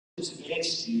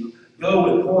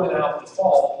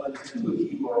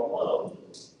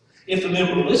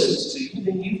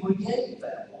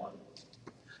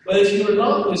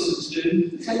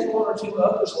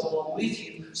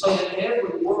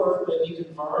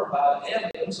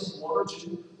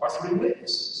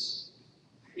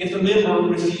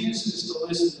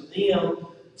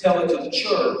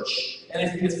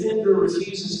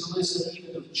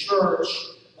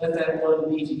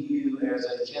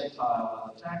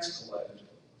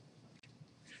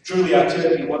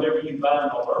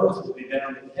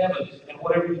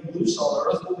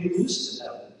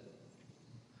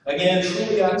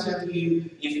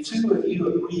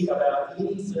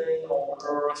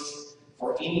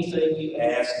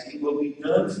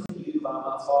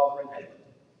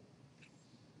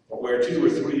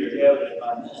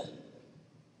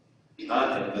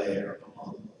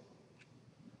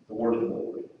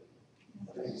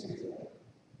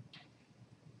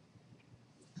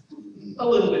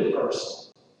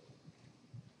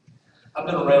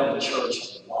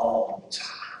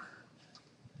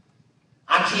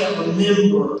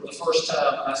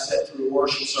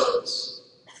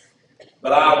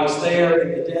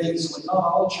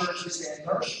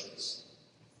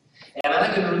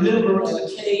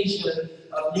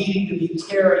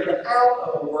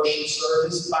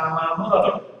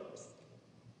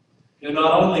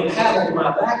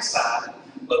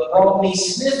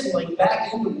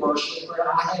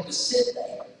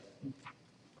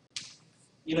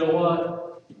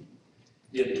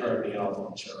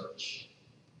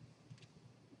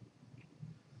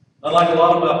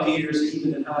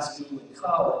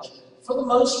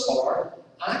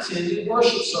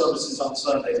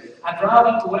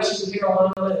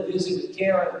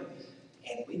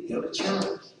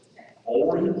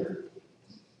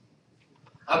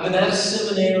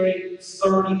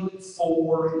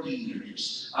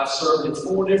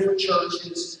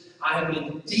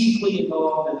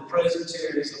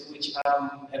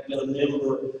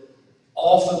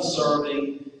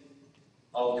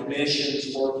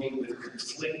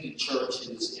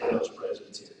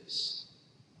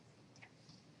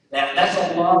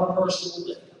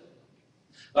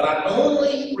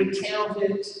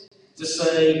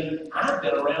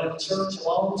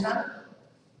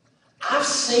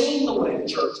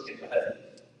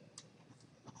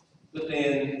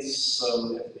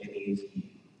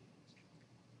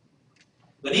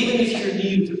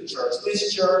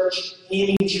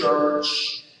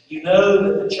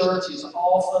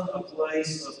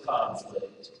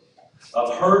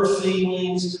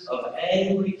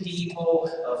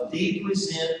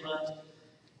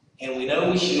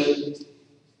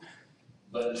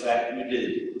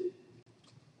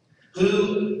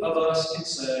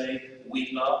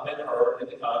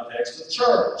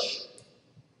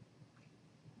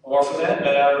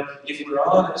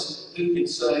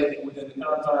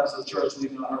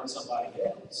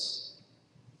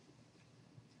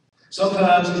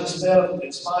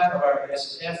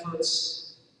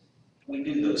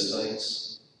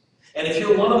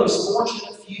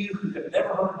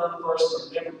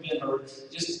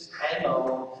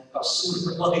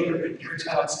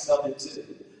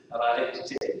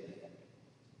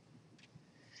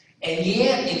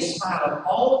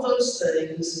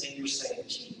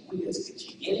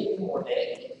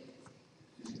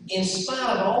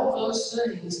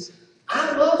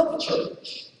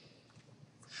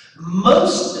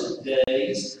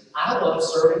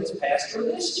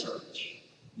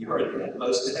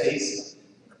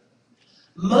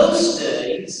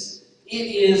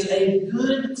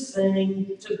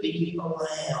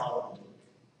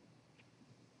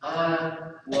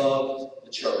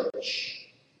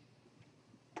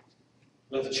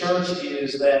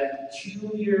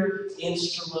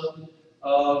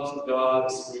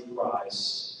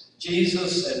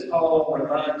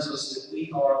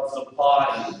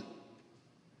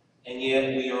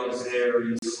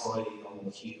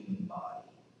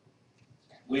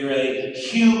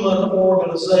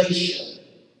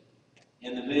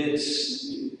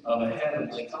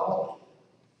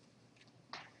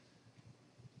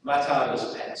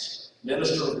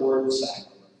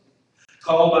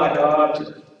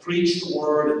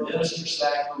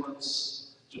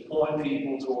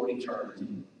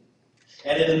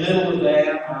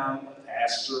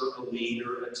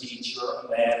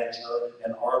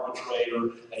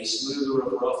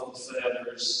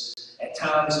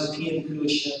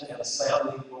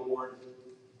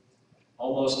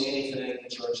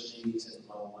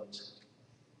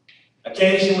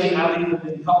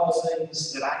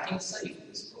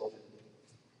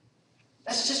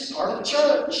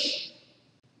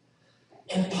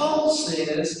And Paul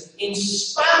says, in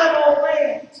spite of all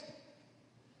that,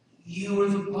 you are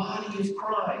the body of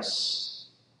Christ.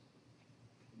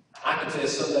 I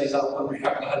confess some days I wonder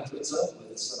how God puts up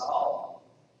with us at all.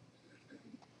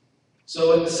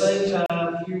 So at the same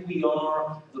time, here we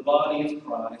are, the body of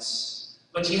Christ.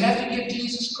 But you have to give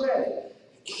Jesus credit.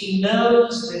 He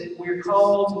knows that we're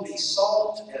called to be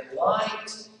salt and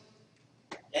light,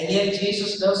 and yet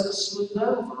Jesus doesn't smooth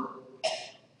over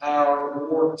our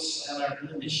warts and our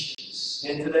blemishes.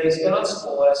 In today's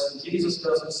gospel lesson, Jesus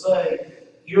doesn't say,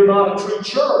 you're not a true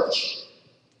church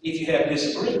if you have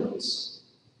disagreements,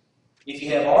 if you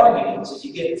have arguments, if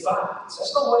you get in fights.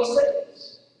 That's not what he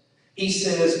says. He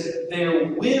says, there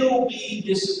will be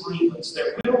disagreements,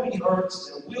 there will be hurts,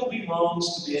 there will be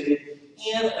wrongs committed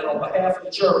in and on behalf of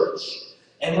the church.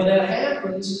 And when that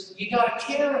happens, you got to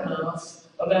care enough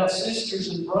about sisters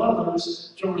and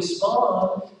brothers to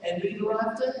respond and do the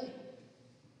right thing.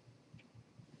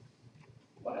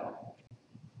 Wow.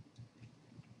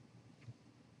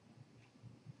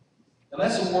 And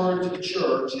that's a word to the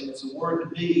church, and it's a word to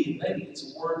me, and maybe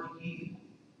it's a word to you.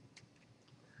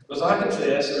 Because I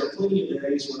confess, there are plenty of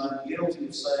days when I'm guilty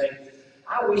of saying,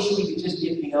 I wish we could just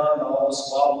get beyond all the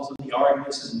squabbles and the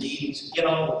arguments and meetings and get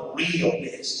on with the real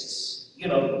business. You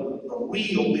know, the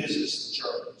real business of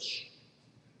the church.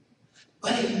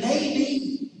 But it may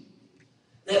be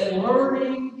that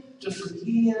learning to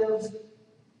forgive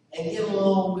and get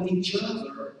along with each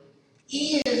other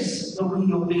is the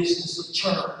real business of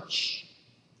church.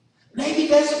 Maybe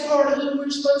that's a part of who we're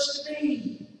supposed to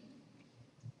be.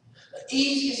 The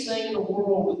easiest thing in the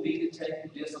world would be to take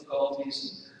the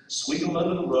difficulties and sweep them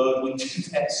under the rug. We do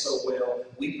that so well.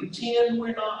 We pretend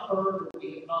we're not hurt or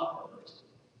we have not hurt.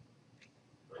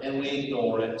 And we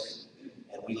ignore it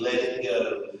and we let it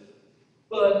go.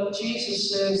 But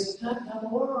Jesus says that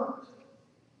doesn't work.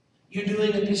 You're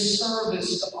doing a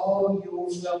disservice to all your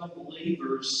fellow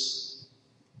believers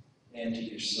and to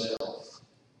yourself.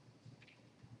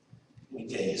 Let me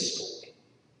tell you a story.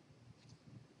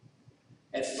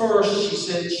 At first, she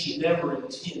said she never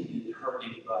intended to hurt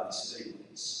anybody's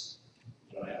feelings.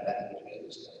 You know how that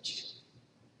goes, don't you?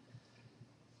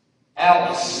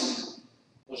 Alice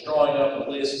was drawing up a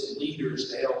list of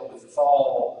leaders to help with the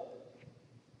fall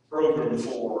program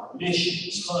for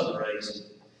missions fundraising.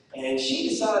 And she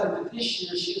decided that this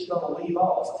year she was going to leave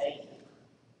off Anne.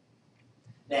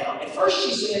 Now, at first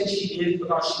she said she did it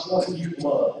because she wanted you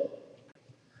blood.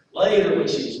 Later, when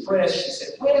she was pressed, she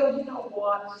said, well, you know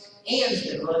what? Anne's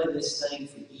been running this thing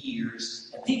for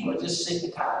years, and people are just sick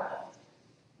and tired of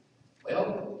it.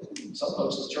 Well, some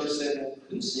folks in the church said, well,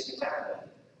 who's sick and tired of it?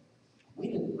 We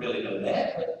didn't really know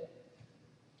that. But...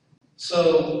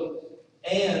 So,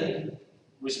 Anne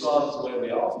responded the way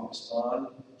we often respond.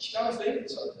 She got her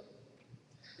feelings hurt.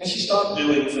 And she stopped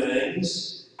doing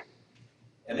things,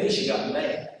 and then she got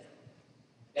mad.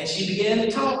 And she began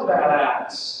to talk about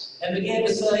Alice, and began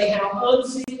to say how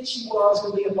unfit she was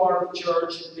to be a part of the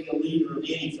church and be a leader of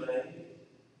anything.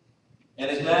 And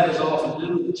as matters often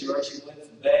do with the church, it went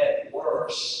from bad to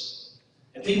worse.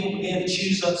 And people began to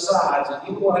choose up sides. And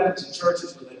you know what happens in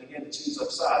churches when they begin to choose up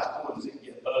sides? Boy, does it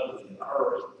get ugly in a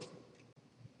hurry.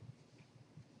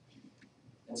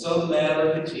 And so the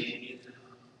matter continued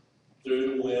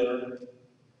through the winter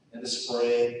and the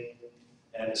spring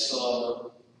and the summer.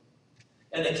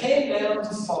 And they came down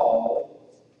to fall,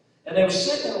 and they were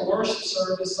sitting in a worship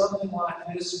service, something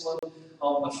like this one,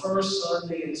 on the first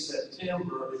Sunday in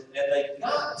September, and they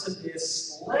got to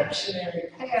this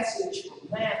lectionary passage from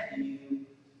Matthew,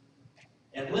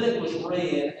 and when it was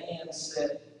read, Anne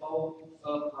sat bolt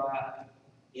upright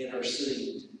in her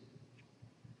seat.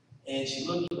 And she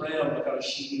looked around because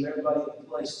she knew everybody in the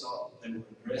place thought they were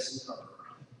addressing her.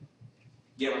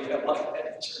 You ever felt like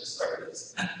that in church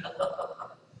service?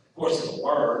 Of course, it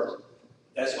weren't.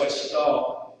 That's what she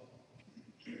thought.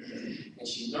 And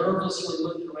she nervously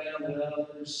looked around at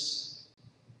others.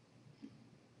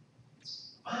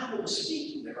 The Bible was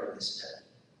speaking to her this time.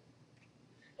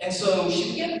 And so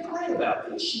she began to pray about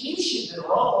this. She knew she'd been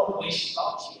wrong the way she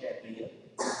thought she had been.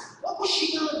 What was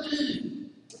she going to do?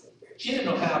 She didn't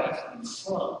know how to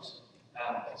confront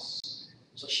Alice.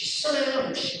 So she sat down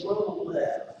and she wrote a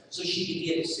letter so she could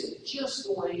get it said just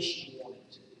the way she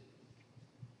wanted to.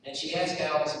 And she asked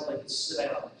Alice if they could sit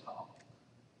down and talk.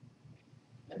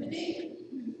 And they did.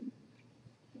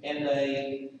 And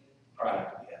they cried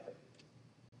together.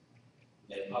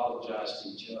 They apologized to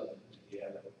each other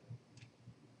together.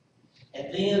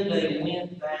 And then they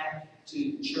went back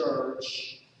to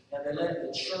church and they let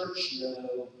the church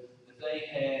know that they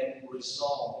had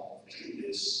resolved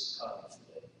this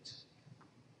conflict.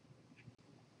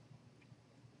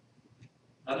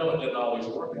 I know it doesn't always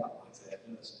work out like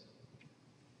that, does it?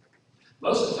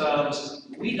 Most of the times,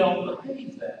 we don't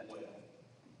behave that well.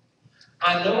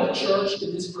 I know a church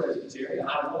in this presbytery, and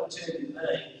I won't tell you the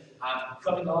name. I'm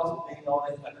coming off of being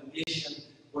on a commission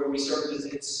where we served as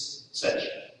its session.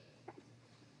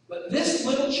 But this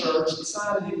little church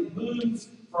decided it would move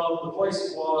from the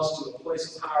place it was to a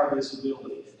place of higher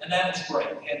visibility. And that was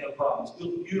great. We had no problems.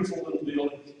 Built a beautiful little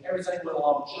building. Everything went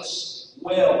along just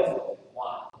well for a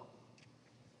while.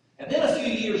 And then a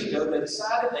few years ago, they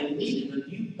decided they needed a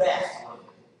new bathroom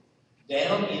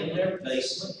down in their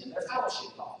basement in their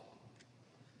fellowship hall.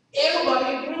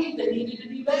 Everybody agreed they needed a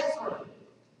new bathroom.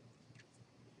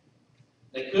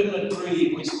 They couldn't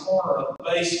agree which corner of the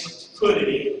basement to put it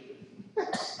in.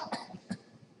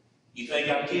 You think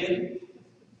I'm kidding?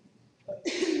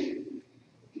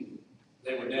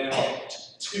 They were down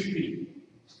to 2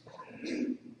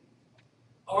 people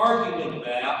arguing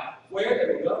about where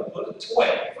they were going to put a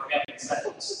toilet, for heaven's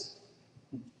sakes.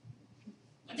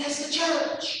 But that's the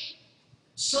church.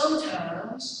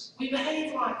 Sometimes we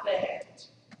behave like that.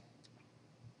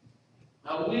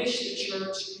 I wish the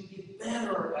church could get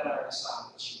better at our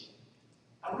discipleship.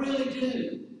 I really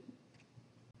do.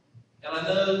 And I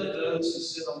know that those who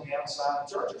sit on the outside of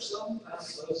the church, or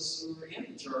sometimes those who are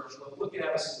in the church, will look at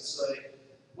us and say,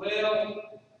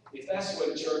 well, if that's the way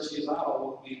the church is, I don't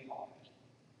want to be a part of it.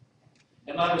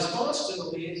 And my response to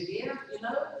them is, yeah,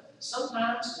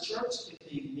 sometimes the church can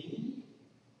be mean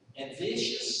and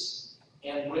vicious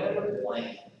and rather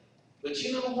bland. But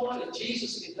you know what? If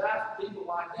Jesus can die for people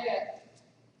like that,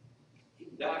 He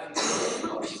can die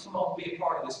for you. Come on, be a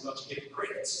part of this bunch of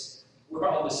hypocrites. We're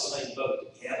all in the same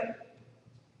boat together.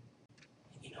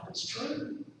 It's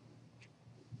true.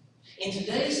 In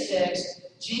today's text,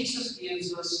 Jesus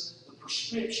gives us the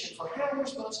prescription for how we're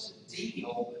supposed to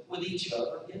deal with each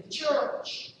other in the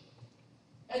church.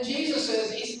 And Jesus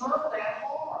says it's not that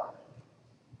hard.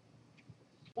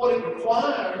 What it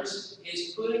requires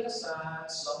is putting aside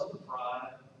some of the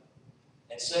pride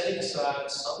and setting aside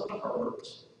some of the hurt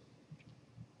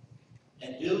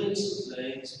and doing some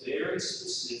things very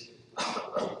specific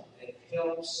that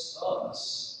helps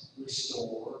us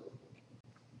restore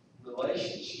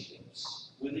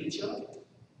relationships with each other.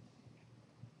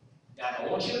 Now, I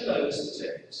want you to notice the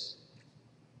text.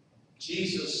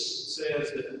 Jesus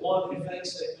says that the one who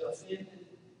thinks they've been offended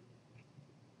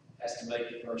has to make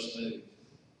the first move.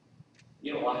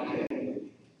 You don't like that, do you?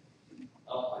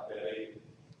 I don't like that either.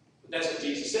 But that's what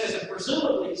Jesus says. And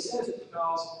presumably, He says it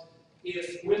because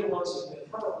if we're the ones who've been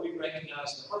hurt, we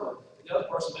recognize the hurt. The other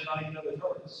person may not even know they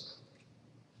hurt us.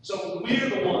 So we're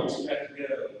the ones who have to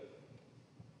go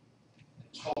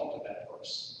and talk to that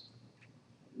person.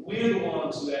 We're the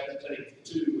ones who have to take the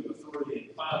 2 or the 3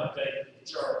 and finally take it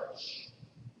to church.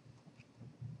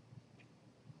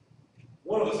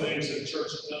 One of the things that the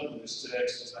church has done with this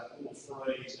text is that little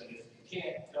phrase that if you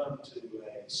can't come to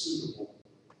a suitable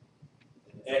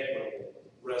and equitable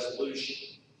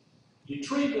resolution, you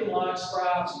treat them like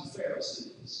scribes and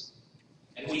Pharisees.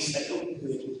 And we say, oh,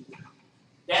 good.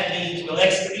 That means we'll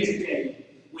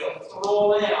excommunicate, we'll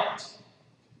throw them out.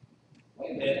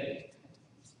 Wait a minute.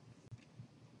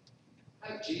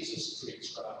 How did Jesus treat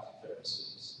scribes and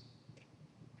Pharisees?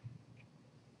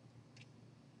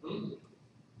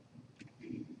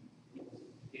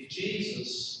 If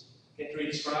Jesus can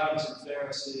treat scribes and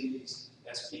Pharisees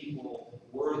as people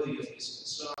worthy of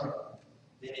His concern,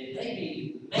 then it may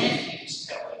be Matthew's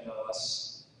telling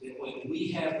us that when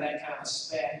we have that kind of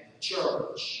spat in the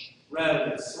church, rather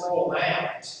than throw them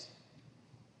out,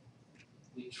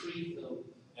 we treat them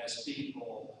as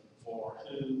people for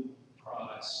whom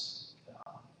Christ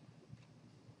died.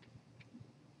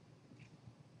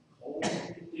 Whole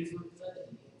different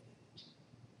thing.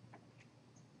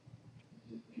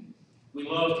 We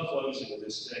love to close it with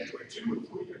this text where 2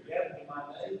 or 3 are gathered in my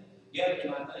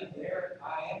name, there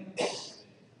I am.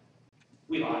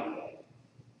 We like that.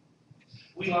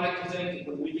 We like to think that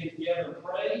when we get together and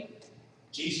pray,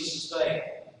 Jesus is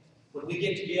there. When we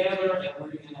get together and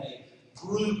we're in a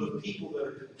group of people that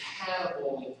are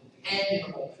compatible and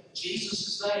companionable, Jesus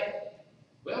is there.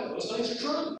 Well, those things are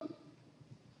true.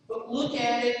 But look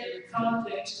at it in the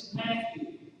context of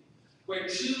Matthew, where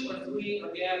 2 or 3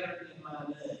 are gathered in my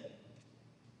name.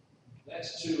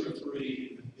 That's 2 or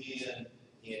 3 who have been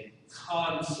in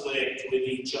conflict with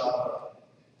each other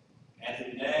and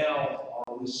who now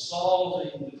are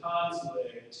resolving the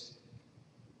conflict.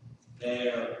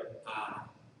 There I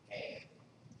am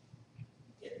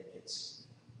in the midst.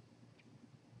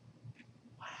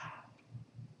 Wow.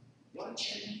 What a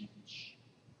change.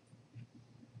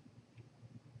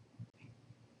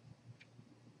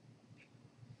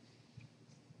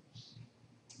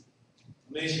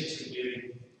 missions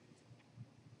committee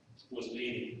was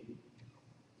meeting.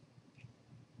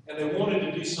 And they wanted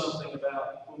to do something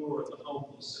about the poor and the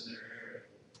homeless in their area.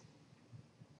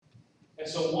 And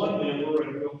so one member,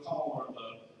 and we'll call her the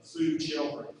food,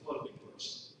 shelter, and clothing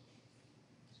person,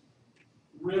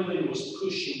 really was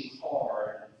pushing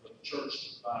hard for the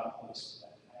church to provide a place for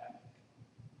that to happen.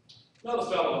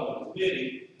 Another fellow on the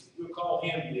committee, we'll call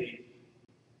him the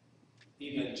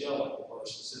evangelical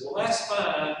person, said, well, that's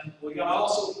fine. We got to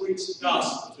also preach the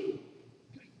gospel to them.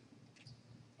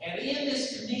 And in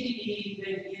this committee meeting,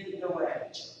 they began to go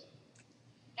at each other.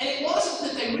 And it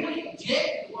wasn't that they really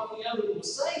objected to what the other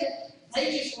was saying.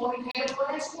 They just wanted to have the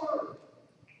last word.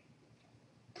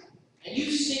 And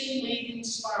you've seen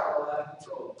meetings spiral out of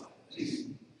control like this.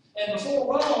 And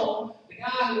before long, the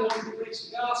guy who wanted to preach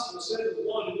the gospel said to the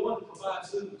one who wanted to provide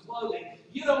food and clothing,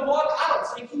 you know what? I don't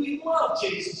think you even love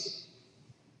Jesus.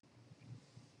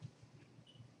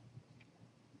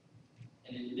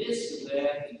 And in the midst of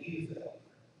that, the youth elder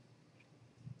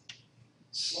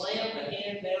slammed a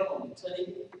hand down on the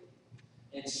table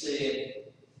and said,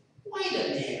 wait a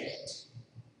minute.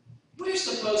 We're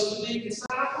supposed to be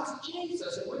disciples of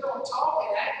Jesus, and we're going to talk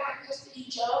and act like this to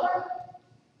each other?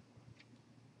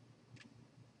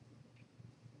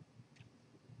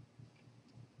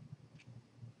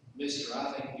 Mister,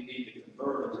 I think we need to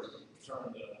convert or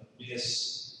turn to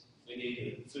this. We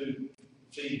need to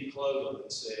feed clothing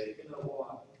and say, you know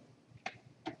what?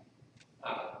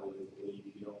 I don't really believe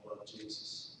you don't love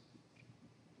Jesus.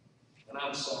 And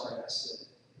I'm sorry I said it,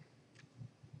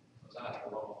 because I was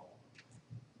wrong.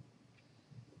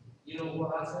 You know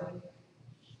what I think?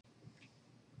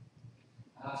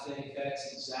 I think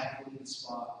that's exactly the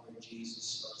spot where Jesus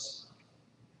starts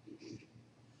smiling.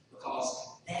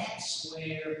 Because that's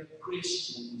where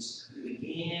Christians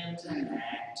began to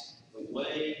act the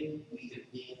way we have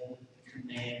been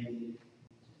commanded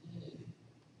to do.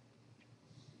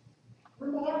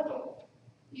 Remarkable,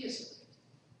 isn't it?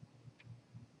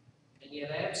 And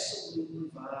yet absolutely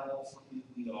vital for who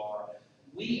we are.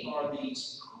 We are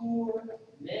these poor,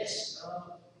 messed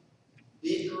up,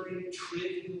 bickering,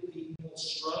 trivial people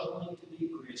struggling to be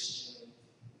Christian.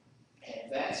 And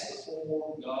that's the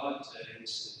form God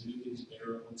takes to do His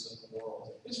miracles in the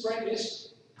world. It's great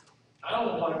mystery. I don't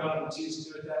know why God would choose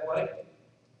to do it that way.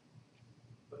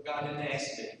 But God didn't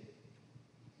ask me.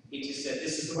 He just said,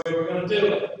 this is the way we're going to do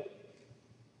it.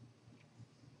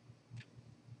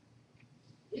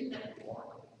 Isn't that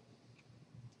remarkable?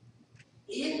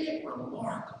 Isn't it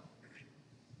remarkable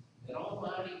that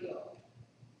Almighty God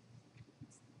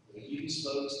will use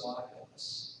folks like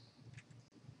us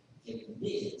in the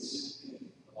midst of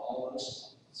all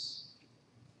those moments?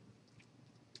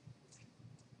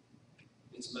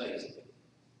 It's amazing.